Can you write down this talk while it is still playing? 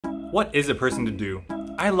What is a person to do?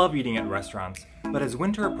 I love eating at restaurants, but as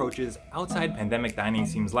winter approaches, outside pandemic dining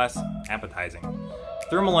seems less appetizing.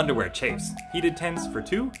 Thermal underwear chafes, heated tents for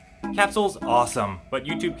two, capsules awesome, but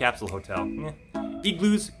YouTube capsule hotel,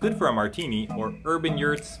 igloos good for a martini, or urban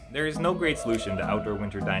yurts, there is no great solution to outdoor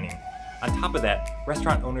winter dining. On top of that,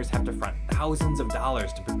 restaurant owners have to front thousands of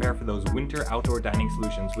dollars to prepare for those winter outdoor dining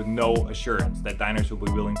solutions with no assurance that diners will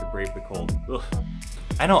be willing to brave the cold. Ugh.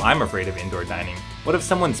 I know I'm afraid of indoor dining. What if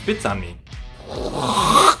someone spits on me?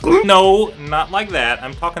 No, not like that.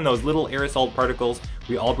 I'm talking those little aerosol particles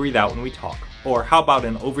we all breathe out when we talk. Or how about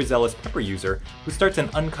an overzealous pepper user who starts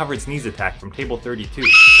an uncovered sneeze attack from table 32?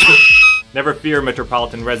 Never fear,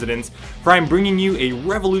 metropolitan residents, for I'm bringing you a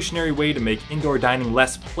revolutionary way to make indoor dining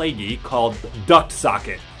less plaguey called Duct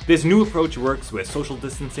Sock-It. This new approach works with social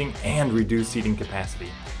distancing and reduced seating capacity.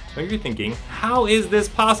 Now you're thinking, how is this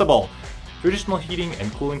possible? Traditional heating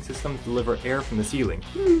and cooling systems deliver air from the ceiling,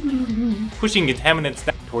 pushing contaminants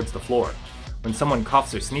down towards the floor. When someone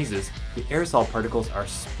coughs or sneezes, the aerosol particles are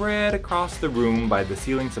spread across the room by the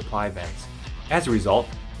ceiling supply vents. As a result,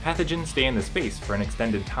 pathogens stay in the space for an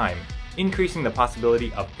extended time, increasing the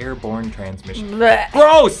possibility of airborne transmission. Blech.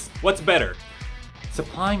 Gross! What's better?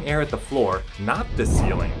 Supplying air at the floor, not the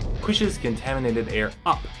ceiling, pushes contaminated air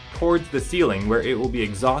up towards the ceiling where it will be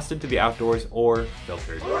exhausted to the outdoors or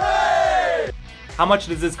filtered. Hooray! How much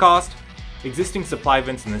does this cost? Existing supply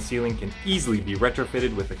vents in the ceiling can easily be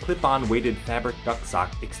retrofitted with a clip-on weighted fabric duct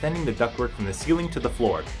sock extending the ductwork from the ceiling to the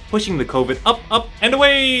floor, pushing the COVID up, up, and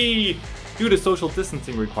away! Due to social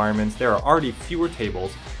distancing requirements, there are already fewer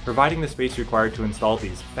tables, providing the space required to install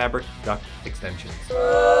these fabric duct extensions.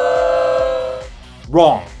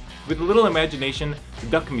 Wrong! With a little imagination, the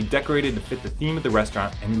duct can be decorated to fit the theme of the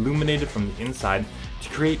restaurant and illuminated from the inside to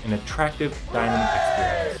create an attractive dining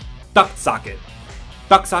experience. Duct Sock-It!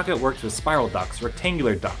 Duct Sock-It works with spiral ducts,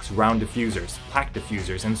 rectangular ducts, round diffusers, plaque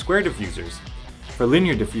diffusers, and square diffusers. For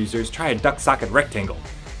linear diffusers, try a Duct Sock-It rectangle.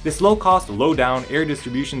 This low-cost, low-down air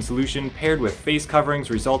distribution solution paired with face coverings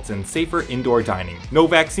results in safer indoor dining. No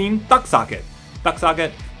vaccine? Duct Sock-It! Duct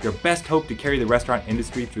Sock-It, your best hope to carry the restaurant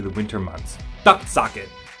industry through the winter months. Duct Sock-It!